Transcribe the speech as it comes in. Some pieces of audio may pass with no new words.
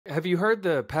Have you heard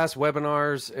the past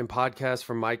webinars and podcasts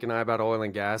from Mike and I about oil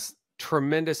and gas?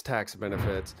 Tremendous tax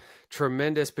benefits,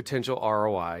 tremendous potential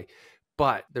ROI,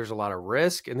 but there's a lot of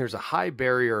risk and there's a high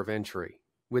barrier of entry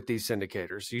with these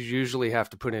syndicators. You usually have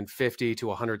to put in $50,000 to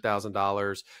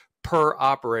 $100,000 per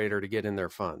operator to get in their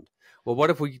fund. Well,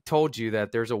 what if we told you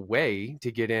that there's a way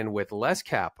to get in with less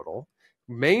capital,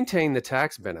 maintain the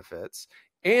tax benefits,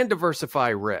 and diversify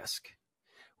risk?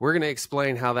 We're going to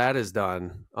explain how that is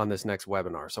done on this next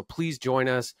webinar. So please join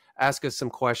us, ask us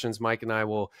some questions. Mike and I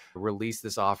will release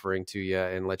this offering to you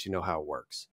and let you know how it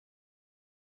works.